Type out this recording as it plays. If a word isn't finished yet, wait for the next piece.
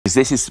is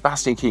this is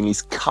Sebastian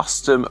Kienle's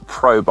custom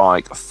pro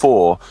bike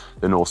for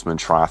the Norseman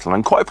triathlon,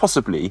 and quite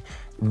possibly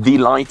the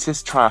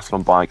lightest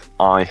triathlon bike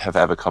I have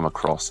ever come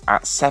across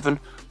at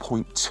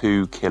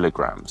 7.2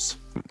 kilograms.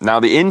 Now,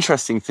 the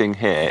interesting thing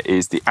here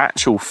is the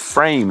actual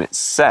frame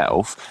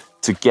itself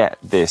to get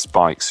this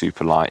bike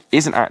super light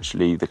isn't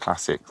actually the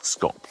classic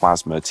Scott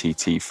Plasma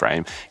TT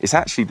frame. It's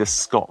actually the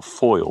Scott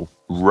Foil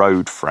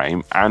road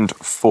frame and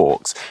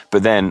forks,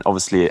 but then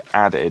obviously it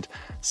added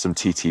some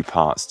TT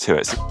parts to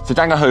it. So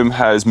Danga Home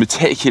has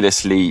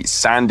meticulously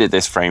sanded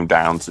this frame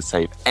down to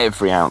save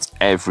every ounce,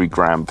 every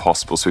gram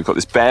possible. So we've got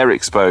this bare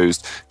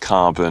exposed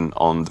carbon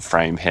on the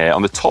frame here.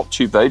 On the top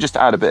tube though, just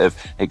to add a bit of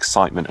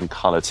excitement and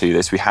color to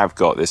this, we have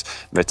got this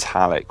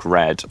metallic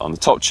red on the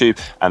top tube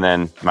and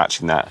then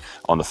matching that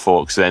on the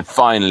forks. So then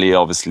finally,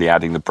 obviously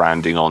adding the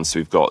branding on. So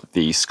we've got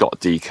the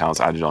Scott decals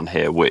added on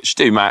here, which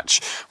do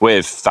match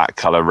with that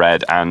color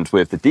red and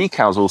with the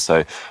decals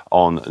also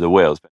on the wheels.